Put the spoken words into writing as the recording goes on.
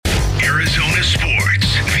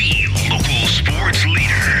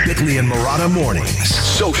and Marotta Mornings.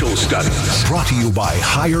 Social Studies. Brought to you by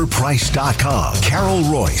HigherPrice.com. Carol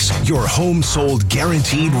Royce, your home sold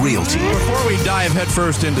guaranteed realty. Before we dive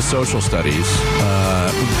headfirst into social studies,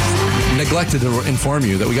 neglected to inform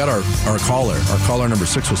you that we got our caller. Our caller number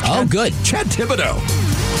 6 was Chad. Oh, good. Chad Thibodeau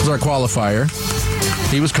was our qualifier.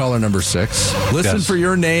 He was caller number 6. Listen for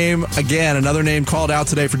your name. Again, another name called out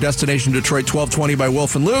today for Destination Detroit 1220 by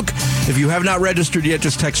Wolf and Luke. If you have not registered yet,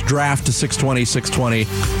 just text draft to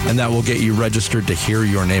 620-620, and that will get you registered to hear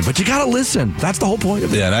your name. But you got to listen. That's the whole point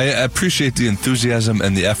of it. Yeah, and I appreciate the enthusiasm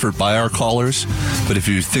and the effort by our callers. But if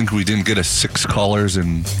you think we didn't get us 6 callers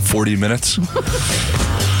in 40 minutes...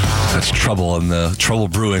 That's trouble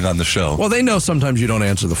brewing on the show. Well, they know sometimes you don't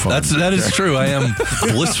answer the phone. That is true. I am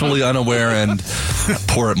blissfully unaware and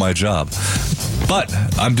poor at my job. But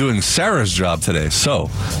I'm doing Sarah's job today, so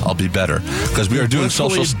I'll be better. Because we are doing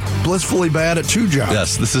blissfully bad at 2 jobs.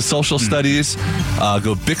 Yes, this is social studies.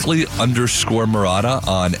 Go Bickley_Marotta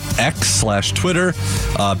on X/Twitter.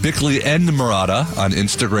 Bickley and Marotta on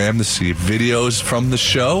Instagram to see videos from the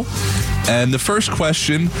show. And the first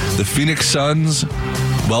question, the Phoenix Suns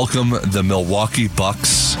welcome the Milwaukee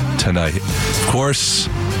Bucks tonight. Of course,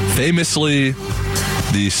 famously,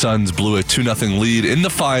 the Suns blew a 2-0 lead in the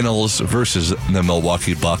finals versus the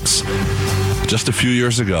Milwaukee Bucks just a few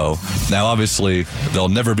years ago. Now, obviously, they'll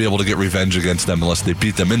never be able to get revenge against them unless they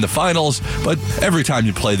beat them in the finals, but every time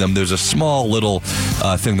you play them, there's a small little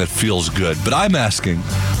thing that feels good. But I'm asking,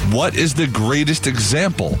 what is the greatest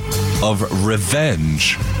example of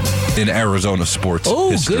revenge in Arizona sports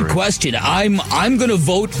history? Good question. I'm going to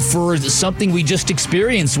vote for something we just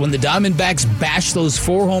experienced when the Diamondbacks bashed those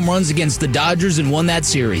 4 home runs against the Dodgers and won that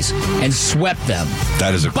series and swept them.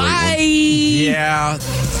 That is a great one. Yeah.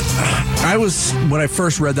 When I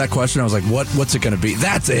first read that question, I was like, what's it going to be?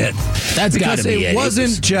 That's it. That's got to be it. It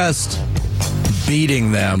wasn't just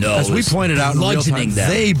beating them. No, as we pointed out in real time, them.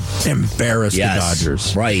 They embarrassed the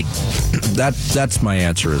Dodgers. Right. That's my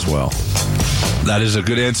answer as well. That is a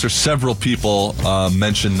good answer. Several people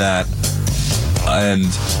mentioned that. And,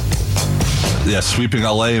 sweeping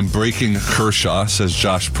LA and breaking Kershaw, says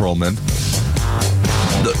Josh Perlman.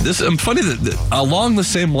 I'm funny that along the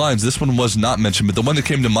same lines, this one was not mentioned, but the one that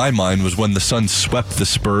came to my mind was when the Suns swept the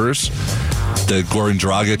Spurs. The Goran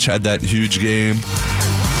Dragic had that huge game.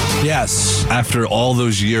 Yes. After all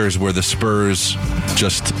those years where the Spurs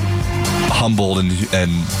just humbled and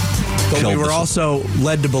but we were also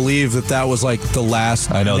led to believe that was like the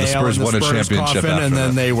last. I know the Spurs won a championship coffin, and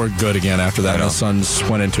then they were good again after that. And the Suns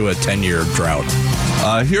went into a 10-year drought.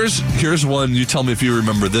 Here's one. You tell me if you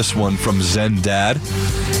remember this one from Zen Dad.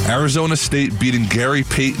 Arizona State beating Gary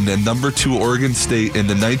Payton and number 2 Oregon State in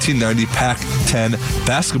the 1990 Pac-10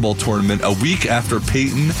 basketball tournament a week after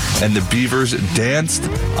Payton and the Beavers danced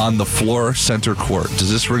on the floor center court.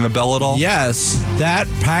 Does this ring a bell at all? Yes. That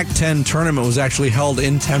Pac-10 tournament was actually held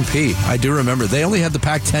in Tempe. I do remember. They only had the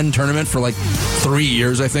Pac-10 tournament for like 3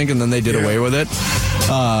 years, I think, and then they did away with it.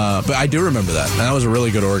 But I do remember that. And that was a really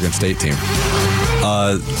good Oregon State team.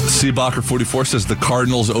 Seabacher 44 says the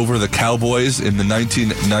Cardinals over the Cowboys in the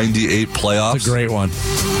 1998 playoffs. It's a great one.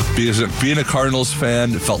 Because being a Cardinals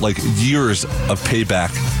fan, it felt like years of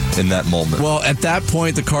payback in that moment. Well, at that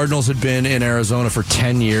point, the Cardinals had been in Arizona for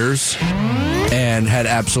 10 years and had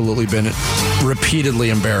absolutely been repeatedly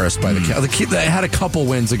embarrassed by the Cowboys. They had a couple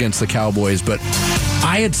wins against the Cowboys, but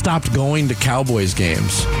I had stopped going to Cowboys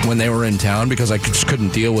games when they were in town because I just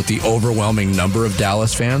couldn't deal with the overwhelming number of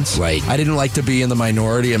Dallas fans. Right. I didn't like to be in the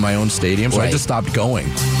minority in my own stadium, so I just stopped going.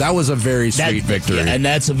 That was a very sweet victory. Yeah, and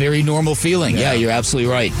that's a very normal feeling. Yeah, you're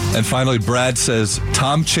absolutely right. And finally, Brad says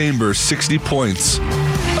Tom Chambers, 60 points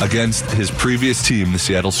against his previous team, the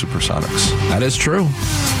Seattle Supersonics. That is true.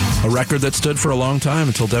 A record that stood for a long time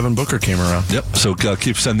until Devin Booker came around. Yep. So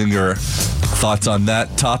keep sending your thoughts on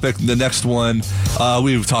that topic. The next one,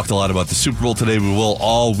 we've talked a lot about the Super Bowl today. We will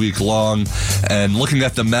all week long. And looking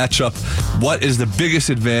at the matchup, what is the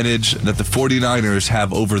biggest advantage that the 49ers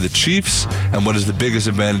have over the Chiefs? And what is the biggest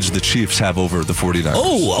advantage the Chiefs have over the 49ers?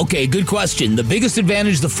 Oh, okay. Good question. The biggest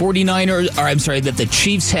advantage that the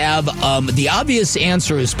Chiefs have, the obvious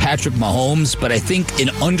answer is Patrick Mahomes, but I think an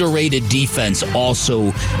underrated defense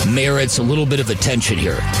also merits a little bit of attention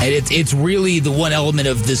here. And it's really the one element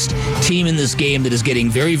of this team in this game that is getting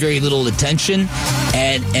very, very little attention.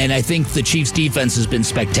 And I think the Chiefs' defense has been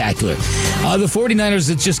spectacular. The 49ers,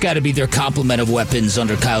 it's just got to be their complement of weapons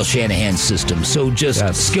under Kyle Shanahan's system. So just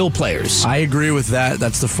skill players. I agree with that.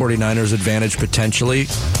 That's the 49ers' advantage potentially.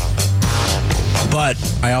 But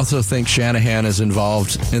I also think Shanahan is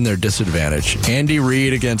involved in their disadvantage. Andy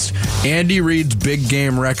Reid's big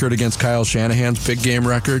game record against Kyle Shanahan's big game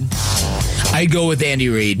record. I go with Andy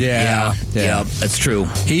Reid. Yeah, that's true.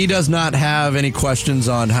 He does not have any questions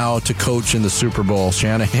on how to coach in the Super Bowl.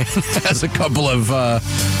 Shanahan has a couple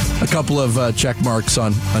of check marks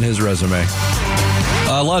on his resume.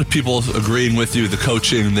 A lot of people agreeing with you, the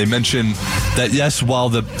coaching. They mentioned that, yes, while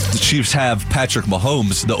the Chiefs have Patrick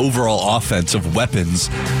Mahomes, the overall offensive weapons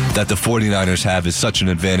that the 49ers have is such an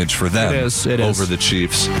advantage for them over the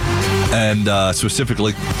Chiefs. And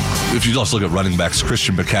specifically, if you just look at running backs,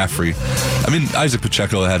 Christian McCaffrey. I mean, Isaiah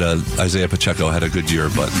Pacheco had a good year,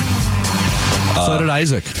 but... so did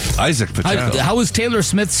Isaac Pacheco. How was Taylor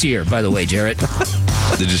Smith's year, by the way, Jarrett?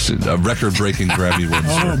 They just a record-breaking Grammy wins.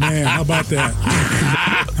 Oh, man, how about that?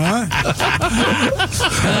 Huh?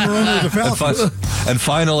 The Falcons. And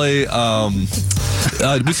finally,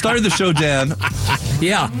 we started the show, Dan.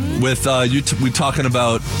 Yeah. With we talking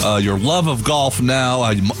about your love of golf now,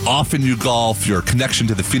 how often you golf, your connection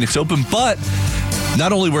to the Phoenix Open, but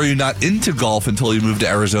not only were you not into golf until you moved to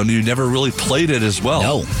Arizona, you never really played it as well.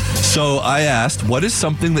 No. So I asked, what is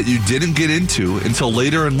something that you didn't get into until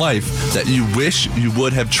later in life that you wish you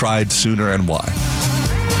would have tried sooner, and why?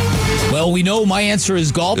 Well, we know my answer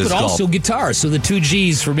is golf, but also guitar. So the 2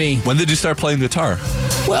 G's for me. When did you start playing guitar?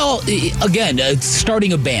 Well, again,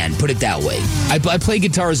 starting a band, put it that way. I played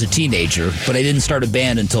guitar as a teenager, but I didn't start a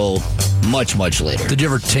band until much, much later. Did you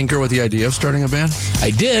ever tinker with the idea of starting a band?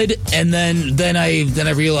 I did, and then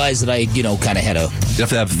I realized that I, kind of had to. You have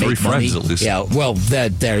to have 3 friends at least. Yeah, well,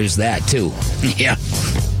 there's that too. Yeah.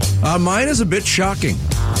 Mine is a bit shocking.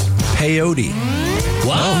 Peyote.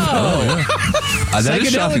 Wow. Oh, yeah. That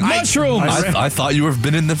is shocking. Mushrooms. I thought you have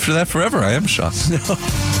been in for that forever. I am shocked.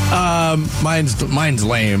 Mine's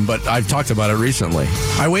lame, but I've talked about it recently.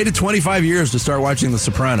 I waited 25 years to start watching The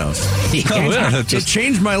Sopranos. It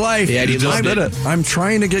changed my life. Yeah, you just did it. I'm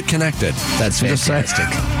trying to get connected. That's fantastic.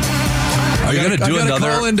 Are you going to do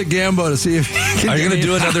another? Call into Gambo to see if he can. Are you going to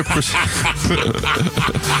do another?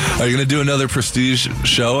 Are you going to do another prestige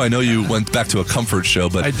show? I know you went back to a comfort show,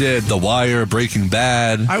 but I did. The Wire, Breaking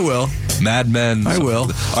Bad. I will. Mad Men. I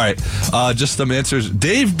will. All right. Just some answers.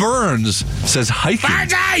 Dave Burns says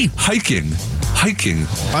hiking. Hiking.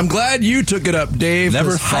 I'm glad you took it up, Dave.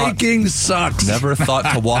 Hiking sucks. Never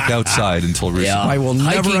thought to walk outside until recently. Yeah. I will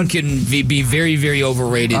never. Hiking can be very, very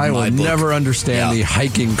overrated. I in my will book. never understand the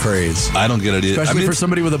hiking craze. I don't get it either. Especially for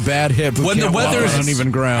somebody with a bad hip who when can't the weather walk is on uneven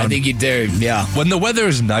ground. I think you did. Yeah. When the weather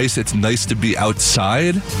is nice, it's nice to be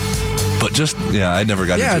outside. But I never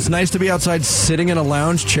got into it. Yeah, it's nice to be outside sitting in a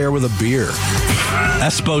lounge chair with a beer.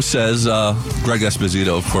 Espo says, Greg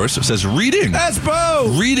Esposito, of course, says reading.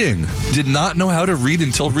 Espo! Reading. Did not know how to read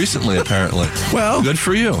until recently, apparently. Well, good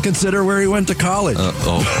for you. Consider where he went to college.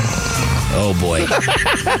 Oh, boy.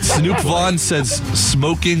 Snoop Vaughn says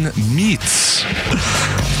smoking meats.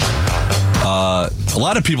 A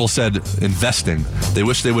lot of people said investing. They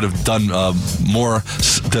wish they would have done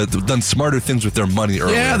done smarter things with their money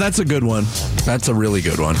earlier. Yeah, that's a good one. That's a really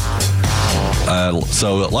good one.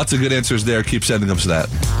 So lots of good answers there. Keep sending them to that.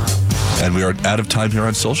 And we are out of time here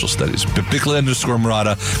on Social Studies. But Bickley _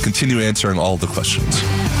 Marotta, continue answering all the questions.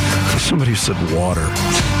 Somebody said water.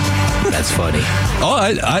 That's funny.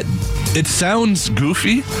 It sounds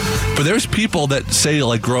goofy, but there's people that say,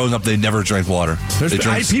 like, growing up, they never drank water. They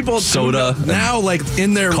drink people soda now, like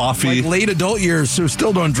in their coffee, late adult years, who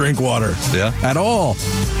still don't drink water. Yeah, at all.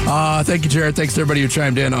 Thank you, Jared. Thanks to everybody who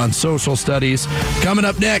chimed in on Social Studies. Coming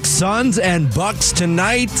up next, Suns and Bucks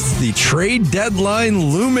tonight. The trade deadline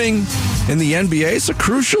looming in the NBA. It's a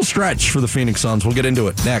crucial stretch for the Phoenix Suns. We'll get into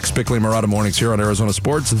it next. Bickley and Marotta mornings here on Arizona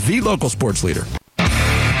Sports, the local sports leader.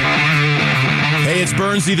 Hey, it's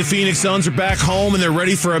Burnsy. The Phoenix Suns are back home, and they're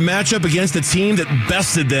ready for a matchup against a team that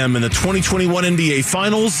bested them in the 2021 NBA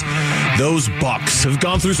Finals. Those Bucks have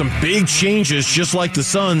gone through some big changes, just like the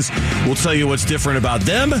Suns. We'll tell you what's different about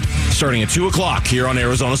them starting at 2 o'clock here on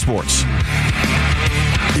Arizona Sports.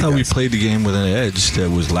 We played the game with an edge that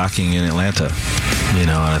was lacking in Atlanta. And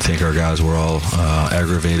I think our guys were all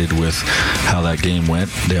aggravated with how that game went.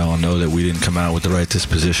 They all know that we didn't come out with the right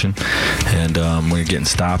disposition. And when you're getting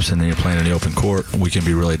stops and then you're playing in the open court, we can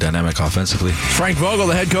be really dynamic offensively. Frank Vogel,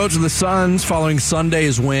 the head coach of the Suns, following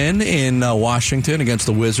Sunday's win in Washington against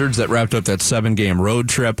the Wizards that wrapped up that 7-game road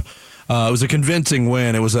trip. It was a convincing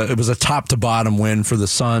win. It was a top-to-bottom win for the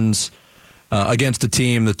Suns. Against a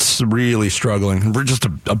team that's really struggling. We're just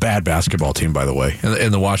a bad basketball team, by the way.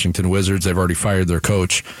 And the Washington Wizards, they've already fired their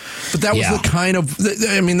coach. But that was the kind of,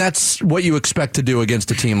 that's what you expect to do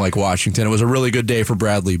against a team like Washington. It was a really good day for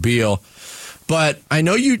Bradley Beal. But I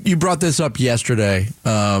know you brought this up yesterday.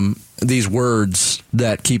 These words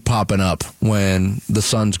that keep popping up when the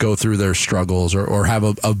Suns go through their struggles or have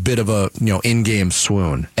a bit of a in-game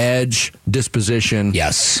swoon. Edge, disposition,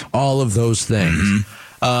 yes, all of those things.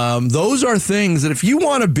 Those are things that if you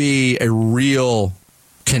want to be a real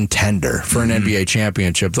contender for an NBA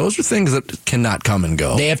championship, those are things that cannot come and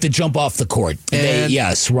go. They have to jump off the court.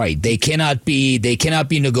 Yes, right. They cannot be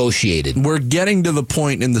negotiated. We're getting to the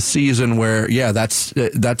point in the season where, that's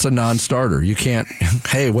a non-starter. You can't,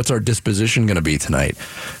 hey, what's our disposition going to be tonight?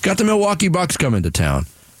 Got the Milwaukee Bucks coming to town.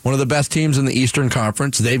 One of the best teams in the Eastern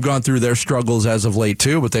Conference. They've gone through their struggles as of late,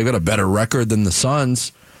 too, but they've got a better record than the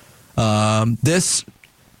Suns. This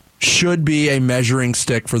should be a measuring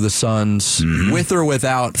stick for the Suns, with or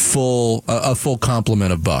without a full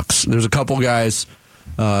complement of Bucks. There's a couple guys,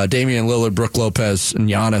 Damian Lillard, Brook Lopez, and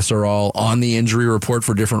Giannis are all on the injury report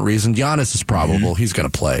for different reasons. Giannis is probable. He's going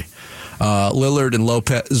to play. Lillard and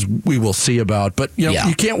Lopez, we will see about, but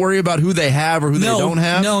you can't worry about who they have or who they don't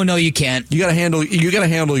have. No, you can't. You got to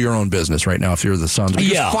handle your own business right now if you're the Suns.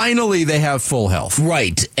 Because finally they have full health.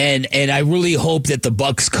 Right, and I really hope that the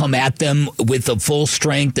Bucks come at them with a full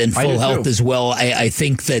strength and full health as well. I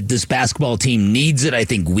think that this basketball team needs it. I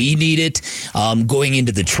think we need it. Going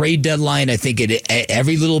into the trade deadline, I think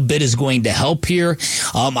every little bit is going to help here.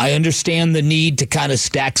 I understand the need to kind of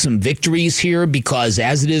stack some victories here because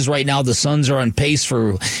as it is right now, the Suns are on pace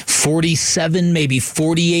for 47, maybe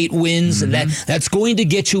 48 wins, and that's going to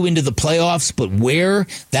get you into the playoffs, but where?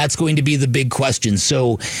 That's going to be the big question.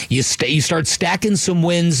 So you start stacking some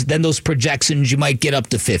wins, then those projections, you might get up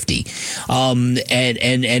to 50. And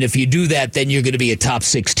if you do that, then you're going to be a top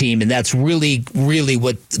 6 team, and that's really, really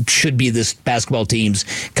what should be this basketball team's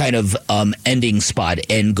kind of ending spot,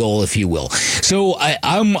 end goal, if you will. So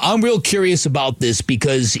I'm real curious about this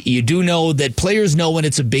because you do know that players know when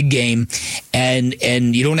it's a big game, and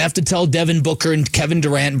you don't have to tell Devin Booker and Kevin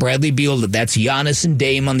Durant and Bradley Beal that that's Giannis and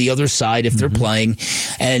Dame on the other side if they're playing,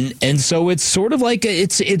 and so it's sort of like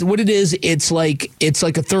it's what it is. It's like a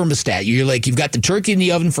thermostat. You've got the turkey in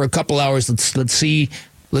the oven for a couple hours. Let's see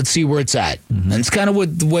where it's at. And it's kind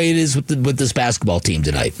of the way it is with this basketball team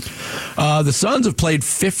tonight. The Suns have played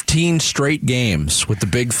 15 straight games with the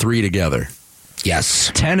big three together. Yes.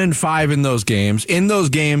 10-5 in those games. In those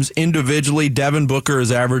games, individually, Devin Booker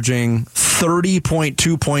is averaging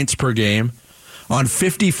 30.2 points per game on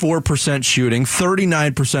 54% shooting,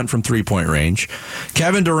 39% from three-point range.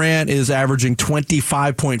 Kevin Durant is averaging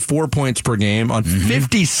 25.4 points per game on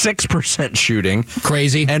 56% shooting.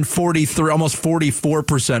 Crazy. And almost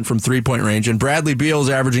 44% from three-point range. And Bradley Beal is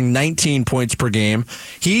averaging 19 points per game.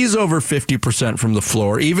 He's over 50% from the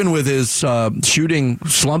floor, even with his shooting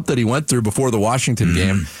slump that he went through before the Washington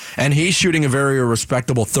game. And he's shooting a very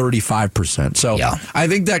respectable 35%. So I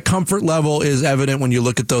think that comfort level is evident when you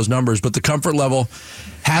look at those numbers, but the comfort level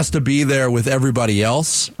has to be there with everybody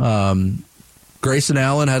else. Grayson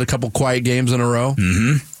Allen had a couple quiet games in a row.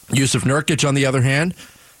 Yusuf Nurkic, on the other hand,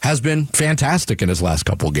 has been fantastic in his last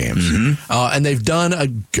couple games. And they've done,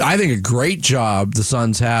 I think, a great job, the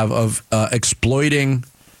Suns have, of exploiting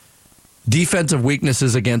defensive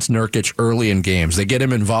weaknesses against Nurkic early in games. They get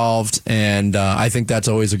him involved, and I think that's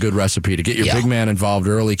always a good recipe to get your big man involved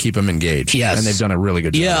early, keep him engaged. Yes. And they've done a really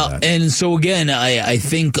good job of that. And so again, I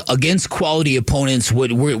think against quality opponents,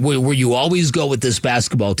 where you always go with this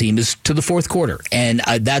basketball team is to the fourth quarter, and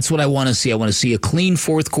that's what I want to see. I want to see a clean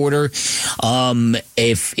fourth quarter.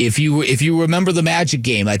 If you remember the Magic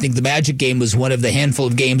game, I think the Magic game was one of the handful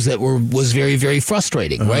of games that was very, very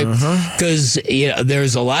frustrating, right? Because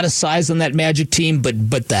there's a lot of size on that Magic team,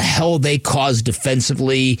 but the hell they caused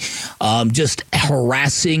defensively, just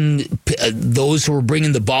harassing those who were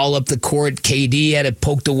bringing the ball up the court. KD had it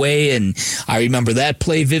poked away, and I remember that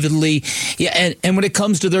play vividly. Yeah, and when it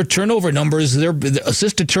comes to their turnover numbers, their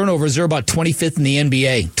assisted turnovers, they're about 25th in the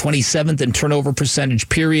NBA, 27th in turnover percentage,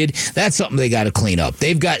 period. That's something they got to clean up. They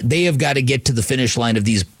have got to get to the finish line of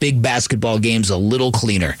these big basketball games a little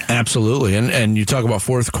cleaner. Absolutely. And you talk about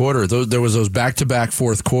fourth quarter. There was those back-to-back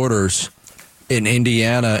fourth quarters in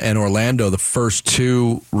Indiana and Orlando, the first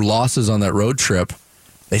two losses on that road trip.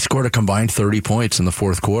 They scored a combined 30 points in the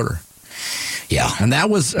fourth quarter. Yeah. And that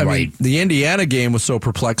was, I mean, the Indiana game was so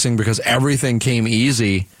perplexing because everything came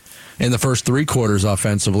easy in the first three quarters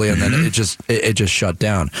offensively, and then it just shut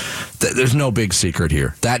down. There's no big secret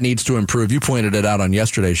here. That needs to improve. You pointed it out on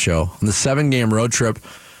yesterday's show. On the 7-game road trip,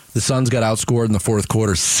 the Suns got outscored in the fourth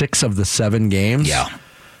quarter 6 of the 7 games. Yeah.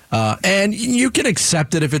 And you can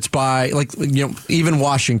accept it if it's by, like, even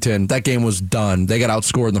Washington, that game was done. They got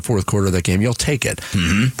outscored in the fourth quarter of that game. You'll take it.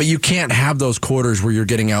 Mm-hmm. But you can't have those quarters where you're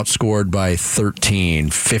getting outscored by 13,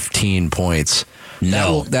 15 points.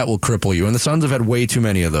 No. That will cripple you. And the Suns have had way too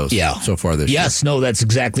many of those so far this year. Yes, no, that's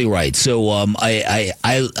exactly right. So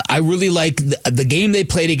I really like the game they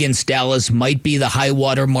played against Dallas might be the high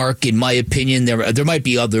water mark, in my opinion. There might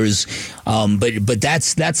be others, but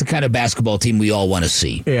that's the kind of basketball team we all want to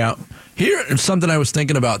see. Yeah. Here's something I was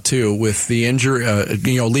thinking about, too, with the injury,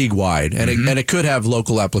 league-wide, and it could have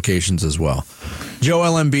local applications as well.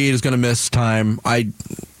 Joel Embiid is going to miss time. I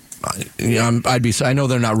know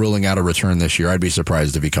they're not ruling out a return this year. I'd be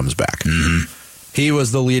surprised if he comes back. Mm-hmm. He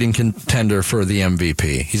was the leading contender for the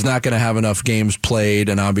MVP. He's not going to have enough games played,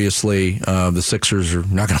 and obviously the Sixers are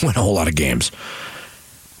not going to win a whole lot of games.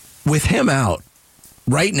 With him out,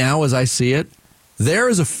 right now as I see it, there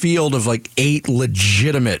is a field of like 8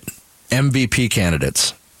 legitimate MVP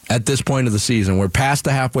candidates at this point of the season. We're past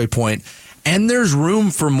the halfway point, and there's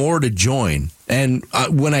room for more to join. And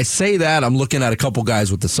when I say that, I'm looking at a couple guys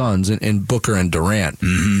with the Suns in Booker and Durant,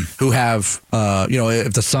 who have,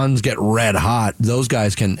 if the Suns get red hot, those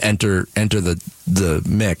guys can enter the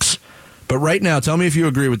mix. But right now, tell me if you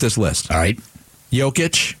agree with this list. All right.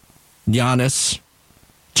 Jokic, Giannis,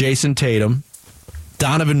 Jason Tatum,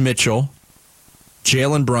 Donovan Mitchell,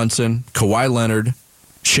 Jalen Brunson, Kawhi Leonard,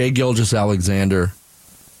 Shai Gilgeous-Alexander,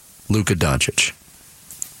 Luka Doncic.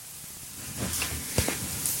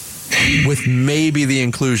 With maybe the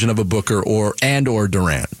inclusion of a Booker or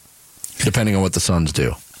Durant, depending on what the Suns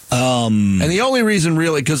do. And the only reason,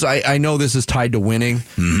 really, because I know this is tied to winning,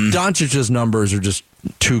 Doncic's numbers are just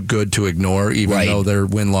too good to ignore, even though their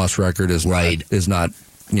win-loss record is not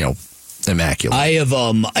immaculate. I have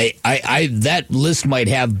I that list might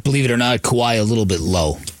have, believe it or not, Kawhi a little bit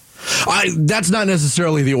low. That's not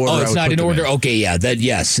necessarily the order. Oh, it's not in order. Okay, yeah, that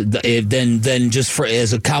yes. Then just for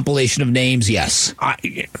as a compilation of names, yes.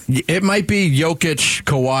 It might be Jokic,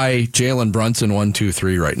 Kawhi, Jalen Brunson, 1, 2,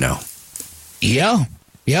 3 right now. Yeah,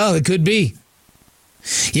 it could be.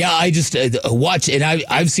 Yeah, I just watch, and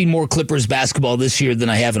I've seen more Clippers basketball this year than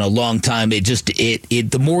I have in a long time.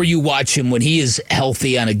 The more you watch him when he is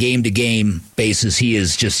healthy on a game-to-game basis, he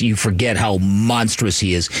is just, you forget how monstrous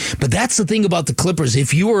he is. But that's the thing about the Clippers.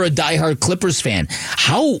 If you are a diehard Clippers fan,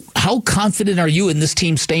 how confident are you in this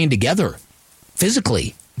team staying together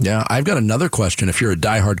physically? Yeah, I've got another question if you're a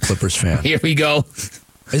diehard Clippers fan. Here we go.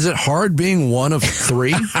 Is it hard being one of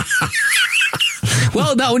 3?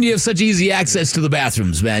 Well, not when you have such easy access to the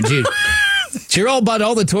bathrooms, man. You're all about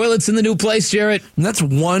all the toilets in the new place, Jarrett. And that's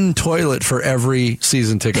one toilet for every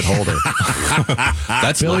season ticket holder.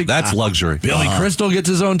 That's luxury. Billy Crystal gets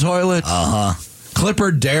his own toilet.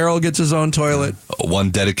 Clipper Darrell gets his own toilet. One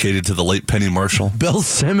dedicated to the late Penny Marshall. Bill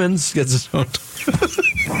Simmons gets his own toilet.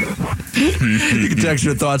 You can text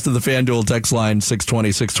your thoughts to the FanDuel text line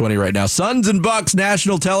 620 right now. Suns and Bucks,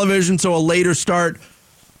 national television, so a later start.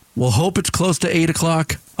 We'll hope it's close to 8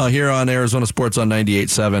 o'clock here on Arizona Sports on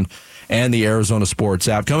 98.7 and the Arizona Sports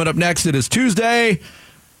app. Coming up next, it is Tuesday.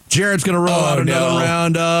 Jared's going to roll out another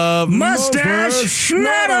round of Mustache,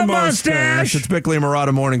 not a mustache. It's Bickley and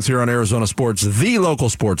Marotta mornings here on Arizona Sports, the local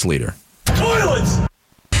sports leader. Toilets!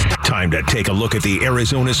 Time to take a look at the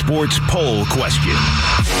Arizona Sports poll question.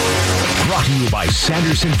 Brought to you by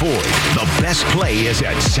Sanderson Ford. The best play is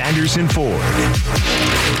at Sanderson Ford.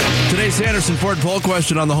 Today's Sanderson Ford poll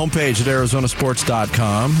question on the homepage at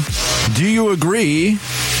arizonasports.com. Do you agree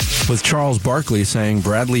with Charles Barkley saying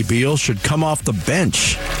Bradley Beal should come off the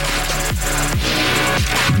bench?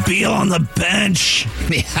 Beal on the bench.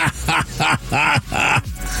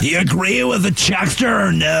 You agree with the Chuckster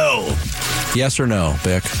or no? Yes or no,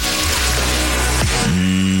 Bick?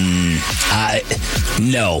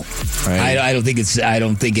 No. Right. I don't think it's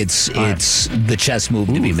the chess move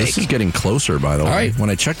to be making. This is getting closer, by the way. Right. When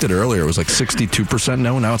I checked it earlier, it was like 62%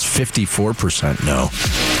 no. Now it's 54% no.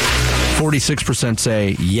 46%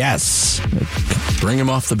 say yes. Bring him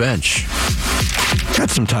off the bench. Got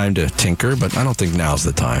some time to tinker, but I don't think now's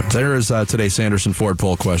the time. There is today's Sanderson Ford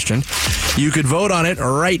poll question. You could vote on it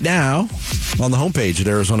right now on the homepage at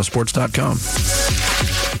arizonasports.com.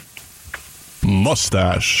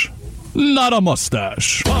 Mustache. Not a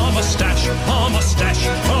mustache. A mustache, a mustache,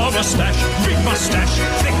 a mustache, big mustache,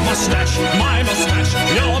 thick mustache, my mustache,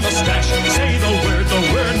 your mustache. Say the word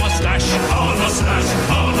mustache. A mustache,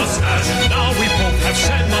 a mustache. Now we both have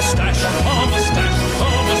said mustache. A mustache,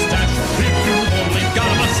 a mustache. If you only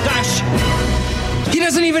got a mustache. He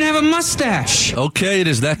doesn't even have a mustache. Okay, it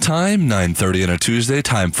is that time, 9:30 on a Tuesday.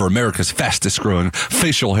 Time for America's fastest growing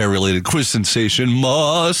facial hair related quiz sensation,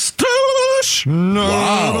 Mustache. mustache.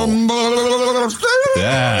 Wow.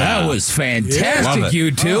 Yeah. That was fantastic, Love it.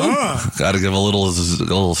 you two. Got to give a little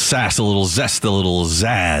sass, a little zest, a little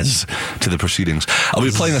zazz to the proceedings. I'll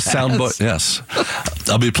be playing a soundbite. Yes.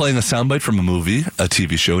 I'll be playing a soundbite from a movie, a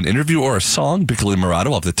TV show, an interview, or a song. Bickley and Marotta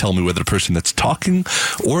will have to tell me whether the person that's talking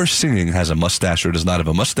or singing has a mustache or does not have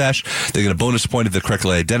a mustache. They get a bonus point if they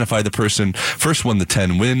correctly identify the person. First one to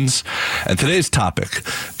 10 wins. And today's topic,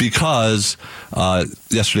 because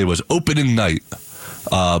yesterday was opening night,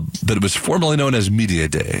 but it was formerly known as Media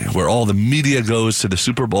Day, where all the media goes to the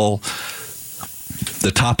Super Bowl.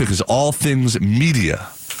 The topic is all things media.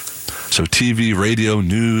 So TV, radio,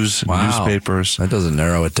 news, newspapers. That doesn't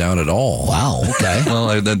narrow it down at all. Wow, okay. Well,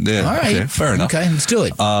 all right. Okay, fair enough. Okay, let's do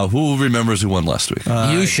it. Who remembers who won last week?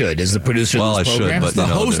 You should, as the producer of this program. I should, but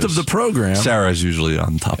The host of the program. Sarah's usually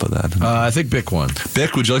on top of that. I think Bick won.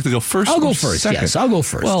 Bick, would you like to go first? I'll go or first, second? yes. I'll go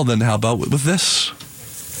first. Well, then how about with this?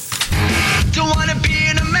 Don't wanna be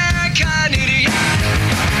an American idiot.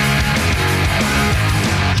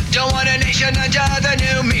 Don't want a nation under the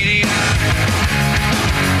new media.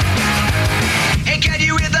 Hey, can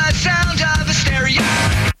you hear the sound of hysteria?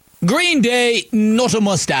 Green Day, not a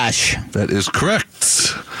mustache. That is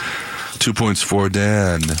correct. 2 points for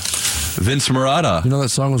Dan. Vince Marotta. You know that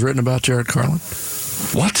song was written about Jared Carlin?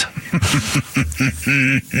 What?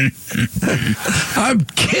 I'm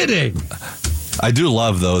kidding. I do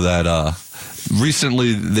love, though, that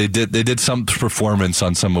recently they did some performance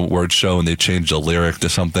on some award show and they changed a lyric to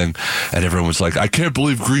something, and everyone was like, I can't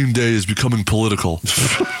believe Green Day is becoming political.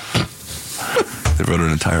 They wrote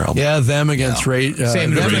an entire album. Yeah, them against Ray.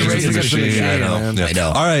 Same them Rage against Against the Machine. I know. man. Yeah. I know.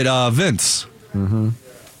 All right, Vince.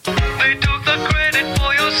 They took the credit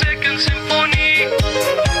for your second symphony.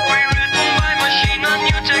 Rewritten by machine on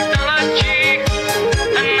new technology.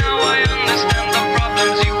 And now I understand the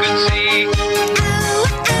problems you could see.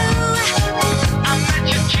 I met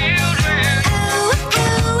your children.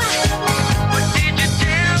 What did you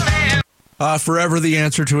tell them? Forever the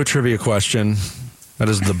answer to a trivia question. That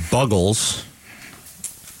is the Buggles.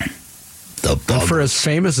 And for as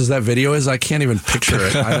famous as that video is, I can't even picture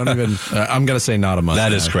it. I don't even. I'm going to say not a mustache.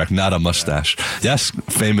 That is correct. Not a mustache. Yes,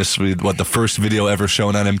 famous. What, the first video ever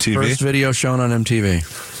shown on MTV? First video shown on MTV.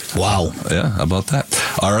 Wow. Yeah, how about that?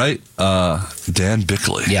 All right, Dan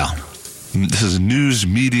Bickley. Yeah. This is news,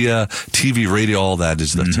 media, TV, radio, all that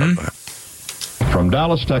is the topic. From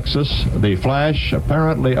Dallas, Texas, the flash,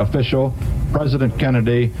 apparently official, President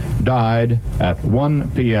Kennedy died at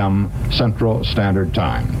 1 p.m. Central Standard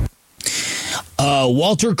Time.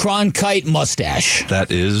 Walter Cronkite mustache. That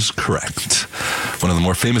is correct. One of the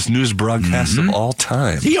more famous news broadcasts of all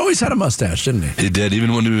time. He always had a mustache, didn't he? He did,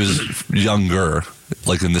 even when he was younger.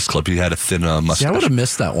 Like in this clip, he had a thin mustache. See, I would have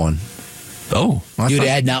missed that one. Oh. You'd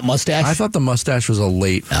add not mustache? I thought the mustache was a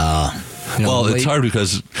late. It's hard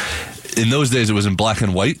because in those days it was in black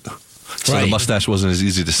and white, so the mustache wasn't as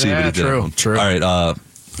easy to see. Yeah, but he did. true. All right,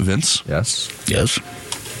 Vince? Yes. Yes.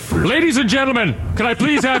 Ladies and gentlemen, can I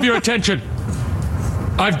please have your attention?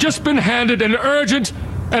 I've just been handed an urgent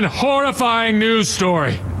and horrifying news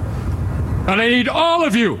story. And I need all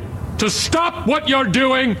of you to stop what you're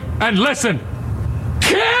doing and listen.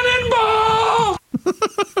 Cannonball!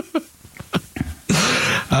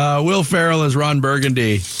 Will Ferrell as Ron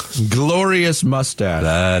Burgundy. Glorious mustache.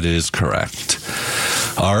 That is correct.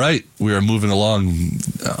 All right, we are moving along.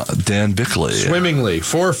 Dan Bickley. Swimmingly.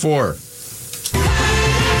 4-4.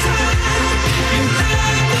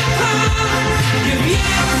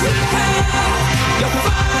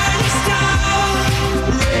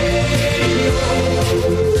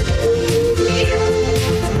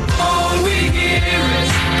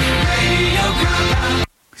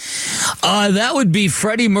 That would be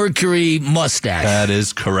Freddie Mercury mustache. That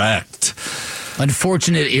is correct.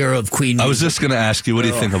 Unfortunate era of Queen music. I was just going to ask you, what do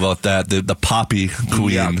you think about that? The poppy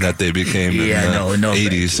queen that they became in the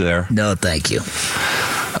 80s there. No, thank you.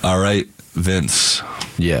 All right, Vince.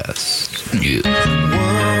 Yes. The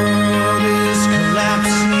world is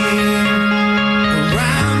collapsing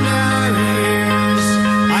around our ears.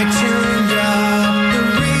 I turned up the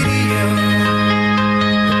radio.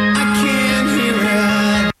 I can't hear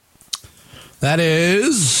it. That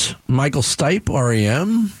is Michael Stipe,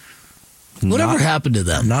 REM. Whatever happened to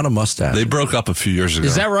them? Not a mustache. They broke up a few years ago.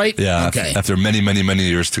 Is that right? Yeah. Okay. After many, many, many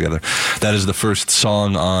years together. That is the first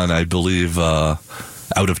song on, I believe, Out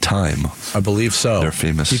of Time. I believe so. They're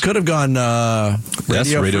famous. You could have gone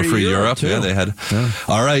Radio Free Europe. too. Yeah, they had. Yeah.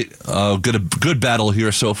 All right. Good battle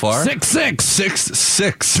here so far. 6-6.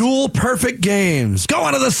 6-6. Dual perfect games. Go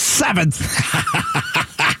on to the 7th.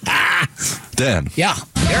 Dan. Yeah.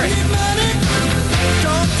 Eric.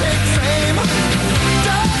 Don't take fame.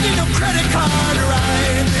 Don't need no credit card.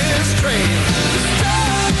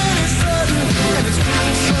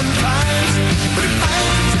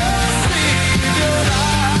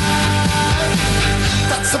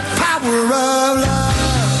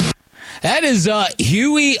 is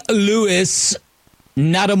Huey Lewis,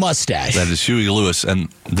 Not a Mustache. That is Huey Lewis and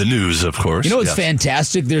the news, of course. You know what's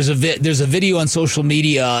fantastic? There's a video on social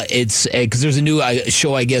media. It's because there's a new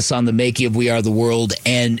show, I guess, on the making of We Are the World,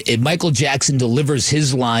 and Michael Jackson delivers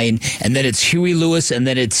his line, and then it's Huey Lewis, and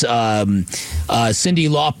then it's Cyndi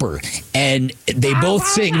Lauper, and they both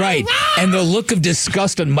sing right. And the look of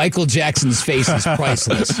disgust on Michael Jackson's face is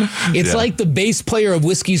priceless. It's like the bass player of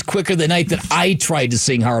Whiskey's Quicker the Night that I tried to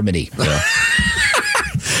sing harmony. Yeah.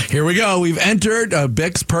 Here we go. We've entered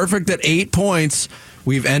Bick's perfect at 8 points.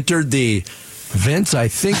 We've entered the Vince, I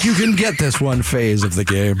think you can get this one phase of the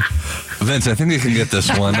game. Vince, I think you can get this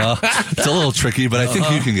one. It's a little tricky, but I think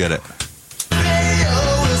you can get it. Radio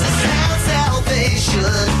is the sound salvation.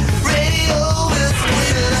 Radio is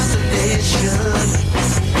cleaning up the nation.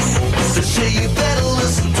 So say you better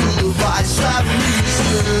listen to the voice of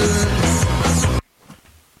reason.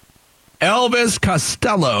 Elvis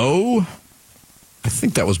Costello. I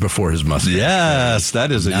think that was before his mustache. Yes,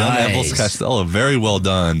 that is a young Elvis Costello. Very well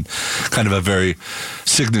done. Kind of a very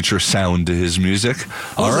signature sound to his music.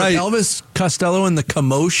 All right. Elvis Costello and the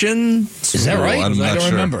Commotion? Is that right? I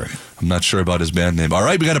don't remember. I'm not sure about his band name. All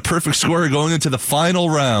right, we got a perfect score going into the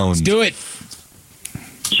final round. Let's do it.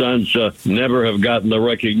 Suns never have gotten the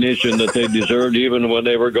recognition that they deserved, even when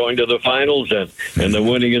they were going to the finals and the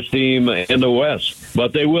winningest team in the West.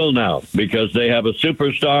 But they will now, because they have a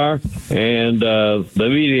superstar, and the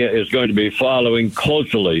media is going to be following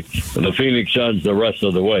closely the Phoenix Suns the rest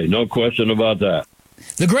of the way. No question about that.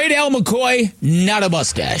 The great Al McCoy, Not a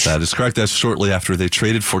Mustache. That is correct. That's shortly after they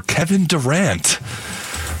traded for Kevin Durant.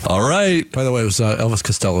 All right. By the way, it was Elvis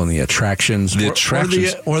Costello and the Attractions. The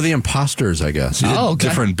Attractions. Or the Imposters, I guess. Okay.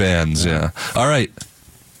 Different bands, yeah. All right.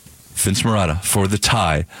 Vince Marotta for the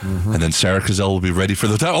tie. And then Sarah Cazell will be ready for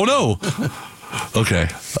the tie. Oh, no. Okay.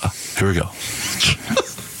 Here we go.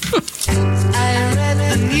 I read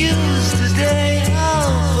the news today,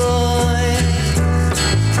 oh boy,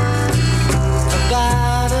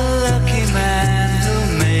 about a lucky man who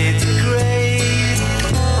made the grade.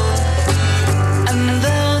 And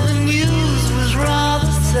though the news was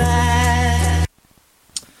rather sad.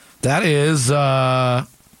 That is, wow.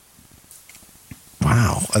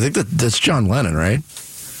 I think that's John Lennon, right?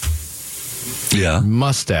 Yeah.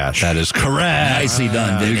 Mustache. That is correct. Nicely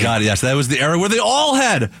done, You got it. Yes, that was the era where they all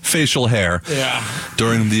had facial hair. Yeah.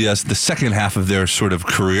 During the second half of their sort of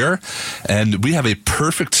career. And we have a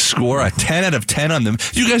perfect score, a 10 out of 10 on them.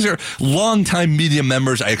 You guys are longtime media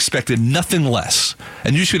members. I expected nothing less.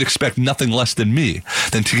 And you should expect nothing less than me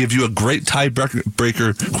than to give you a great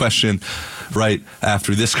tiebreaker question right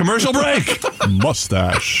after this commercial break.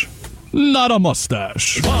 Mustache. Not a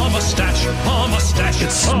mustache. A mustache, a mustache.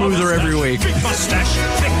 It's smoother every week. Big mustache,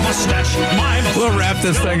 my mustache. We'll wrap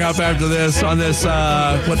this thing up after this on this,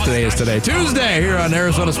 what day is today? Tuesday here on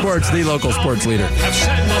Arizona Sports, the local sports leader. Have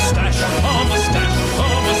said mustache, a mustache,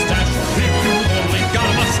 a mustache. If you only got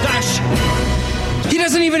a mustache. He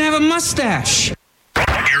doesn't even have a mustache.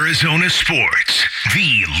 Arizona Sports,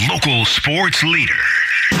 the local sports leader.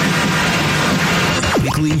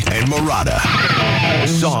 Bickley and Marotta.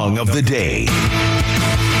 Song of the day.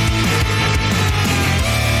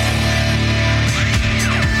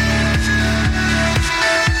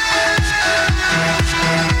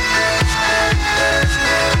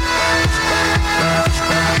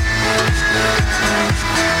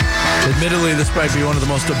 Admittedly, this might be one of the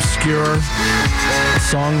most obscure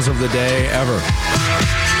songs of the day ever.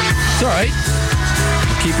 It's all right.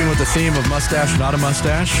 Keeping with the theme of mustache, not a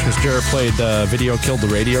mustache, because Jared played Video Killed the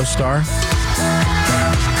Radio Star.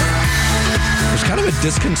 There's kind of a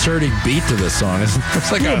disconcerting beat to this song, isn't it?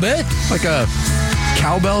 It's like a bit. Like a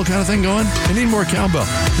cowbell kind of thing going. I need more cowbell.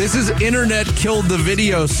 This is Internet Killed the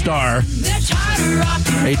Video Star,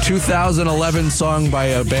 a 2011 song by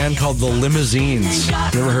a band called The Limousines.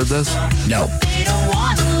 You ever heard this? No.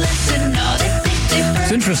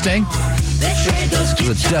 It's interesting. It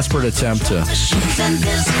was a desperate attempt to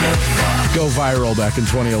go viral back in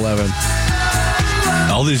 2011.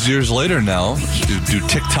 All these years later now, do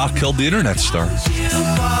TikTok killed the internet star?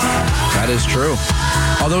 That is true.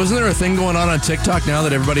 Although, isn't there a thing going on TikTok now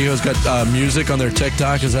that everybody who's got music on their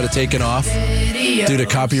TikTok has had it taken off due to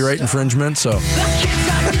copyright infringement? So,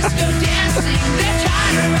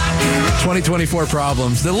 2024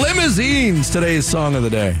 problems. The Limousines, today's song of the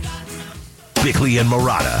day. Bickley and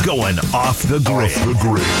Marotta going off the grid.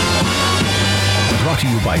 Brought to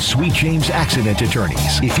you by Sweet James Accident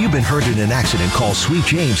Attorneys. If you've been hurt in an accident, call Sweet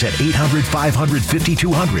James at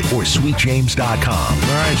 800-500-5200 or sweetjames.com.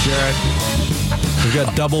 All right, Jared. We've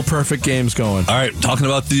got double perfect games going. All right, talking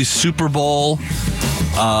about the Super Bowl.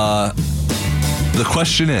 The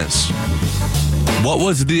question is, What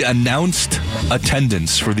was the announced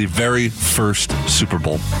attendance for the very first Super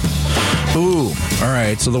Bowl? Ooh. All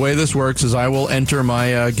right. So the way this works is I will enter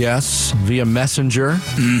my guess via messenger,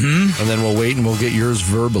 and then we'll wait and we'll get yours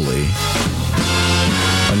verbally.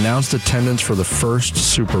 Announced attendance for the first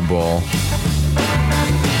Super Bowl.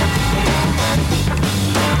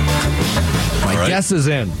 My guess is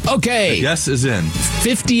in. Okay. The guess is in.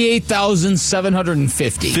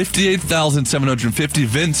 58,750. 58,750.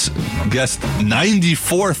 Vince guessed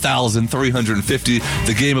 94,350.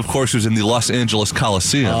 The game, of course, was in the Los Angeles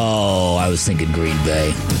Coliseum. Oh, I was thinking Green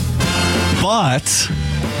Bay. But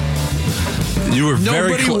you were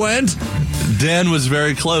very close. Nobody went? Dan was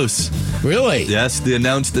very close. Really? Yes, the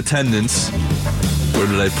announced attendance. Where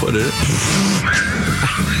did I put it?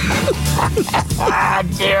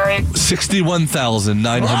 Jerry.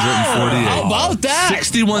 61,948. How about that?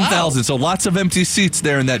 61,000. Wow. So lots of empty seats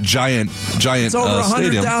there in that giant It's over a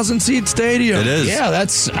stadium. 100,000 seat stadium. It is. Yeah, But,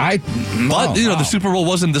 the Super Bowl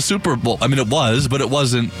wasn't the Super Bowl. I mean, it was, but it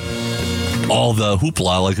wasn't all the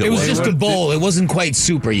hoopla like it was. It was just a bowl. It wasn't quite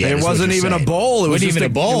super yet. It wasn't even a bowl. It was wasn't just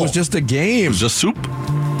even a bowl. It was just a game. It was just soup.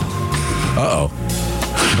 Uh-oh.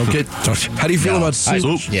 How do you feel about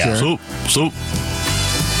soup? Soup.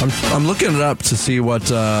 I'm looking it up to see what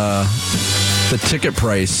the ticket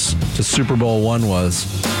price to Super Bowl I was.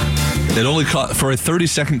 It only cost, for a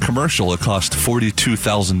 30-second commercial, it cost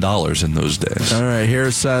 $42,000 in those days. All right, here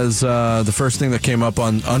it says the first thing that came up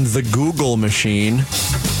on the Google machine.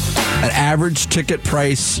 An average ticket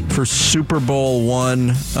price for Super Bowl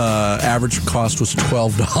I, average cost was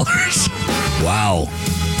 $12. Wow.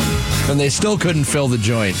 And they still couldn't fill the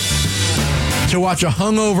joint. To watch a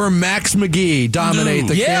hungover Max McGee dominate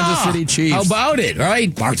the Kansas City Chiefs. How about it,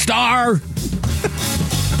 right? Bart Starr,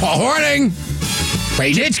 Paul Hornung,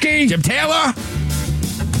 Ray Nitschke, Jim Taylor.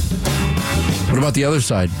 What about the other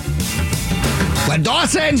side? Glenn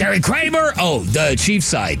Dawson, Jerry Kramer. Oh, the Chiefs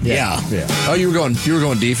side. Yeah. Oh, you were going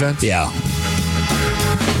defense? Yeah.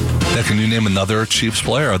 Yeah, can you name another Chiefs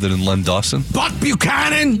player other than Len Dawson? Buck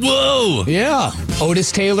Buchanan. Whoa. Yeah.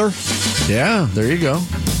 Otis Taylor. Yeah, there you go.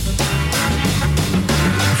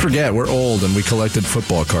 Forget we're old and we collected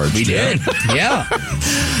football cards. We did. Yeah.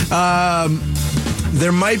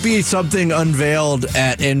 There might be something unveiled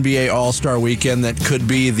at NBA All-Star Weekend that could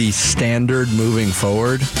be the standard moving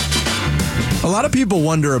forward. A lot of people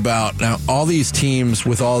wonder about now all these teams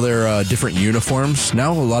with all their different uniforms.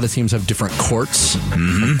 Now a lot of teams have different courts,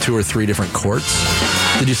 like 2 or 3 different courts.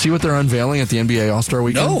 Did you see what they're unveiling at the NBA All-Star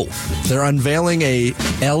Weekend? No. They're unveiling a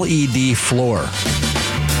LED floor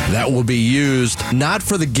that will be used not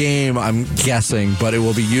for the game, I'm guessing, but it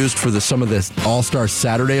will be used for some of the All-Star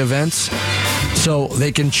Saturday events. So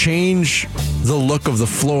they can change the look of the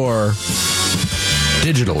floor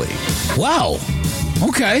digitally. Wow.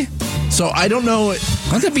 Okay. So I don't know.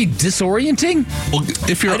 Wouldn't that be disorienting? Well,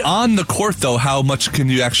 if you're on the court, though, how much can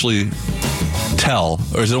you actually tell?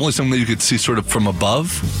 Or is it only something that you could see sort of from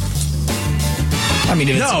above? I mean,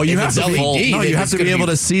 if it's, no, you have to LED, you have to be able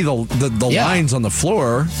to see the lines on the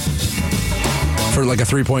floor for like a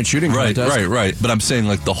 3-point shooting contest. Right. But I'm saying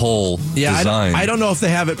like the whole design. I don't know if they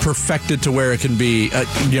have it perfected to where it can be.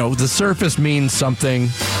 The surface means something.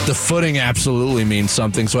 The footing absolutely means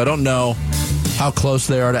something. So I don't know how close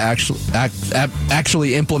they are to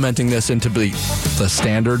actually implementing this into the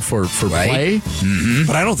standard for play. Mm-hmm.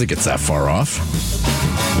 But I don't think it's that far off.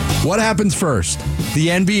 What happens first? The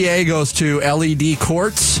NBA goes to LED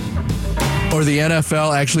courts, or the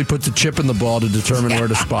NFL actually puts a chip in the ball to determine where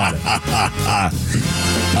to spot it?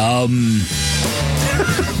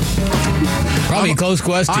 Probably a close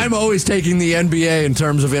question. I'm always taking the NBA in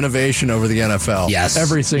terms of innovation over the NFL. Yes.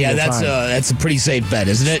 Every single time. That's a pretty safe bet,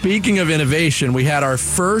 isn't it? Speaking of innovation, we had our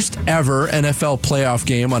first ever NFL playoff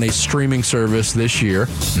game on a streaming service this year.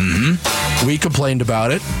 Mm-hmm. We complained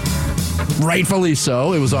about it. Rightfully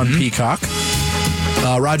so. It was on Peacock.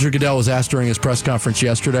 Roger Goodell was asked during his press conference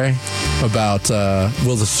yesterday about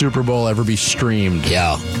will the Super Bowl ever be streamed?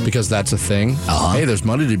 Yeah. Because that's a thing. Hey, there's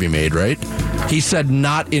money to be made, right? He said,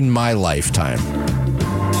 not in my lifetime.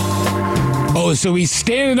 Oh, so he's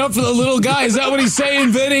standing up for the little guy. Is that what he's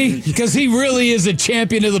saying, Vinny? Because he really is a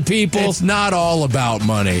champion of the people. It's not all about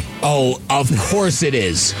money. Oh, of course it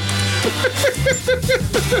is.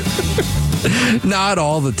 Not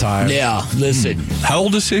all the time. Yeah, listen. How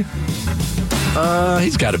old is he?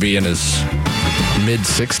 He's got to be in his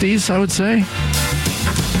mid-60s, I would say.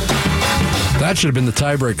 That should have been the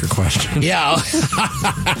tiebreaker question. Yeah.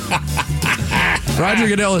 Roger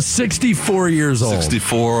Goodell is 64 years old.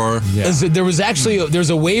 64. Yeah. There was actually there's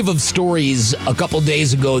a wave of stories a couple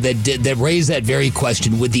days ago that raised that very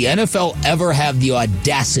question. Would the NFL ever have the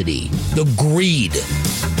audacity, the greed,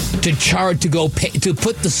 to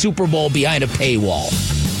put the Super Bowl behind a paywall?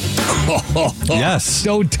 Yes.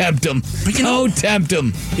 Don't tempt them. Don't tempt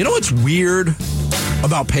them. You know what's weird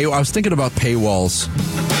about paywall? I was thinking about paywalls,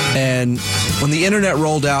 and when the internet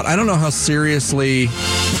rolled out, I don't know how seriously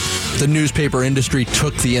the newspaper industry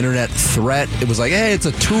took the internet threat. It was like, hey, it's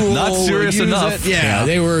a tool. Not serious use enough. it. Yeah,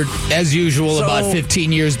 they were, as usual, about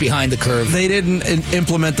 15 years behind the curve. They didn't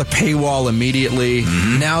implement the paywall immediately.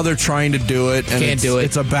 Mm-hmm. Now they're trying to do it. And Can't do it.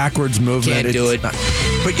 It's a backwards movement. Can't do it.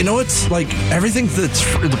 But you know, it's like everything that's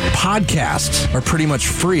the podcasts are pretty much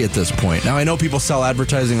free at this point. Now, I know people sell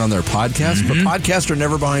advertising on their podcasts, but podcasts are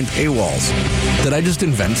never behind paywalls. Did I just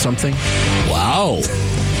invent something? Wow.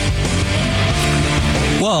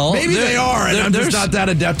 Well, maybe they are, and I'm just not that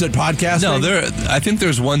adept at podcasting. No, I think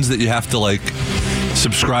there's ones that you have to like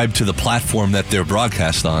subscribe to the platform that they're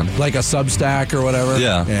broadcast on, like a Substack or whatever.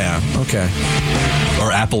 Yeah. Okay.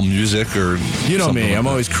 Or Apple Music, or you know me. like I'm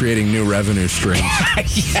always creating new revenue streams.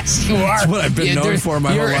 Yes, you are. That's what I've been known for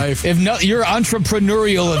my whole life. You're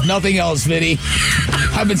entrepreneurial, if nothing else, Vinny.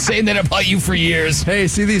 I've been saying that about you for years. Hey,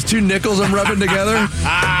 see these two nickels I'm rubbing together?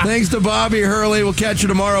 Thanks to Bobby Hurley. We'll catch you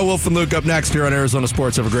tomorrow. Wolf and Luke up next here on Arizona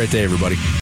Sports. Have a great day, everybody.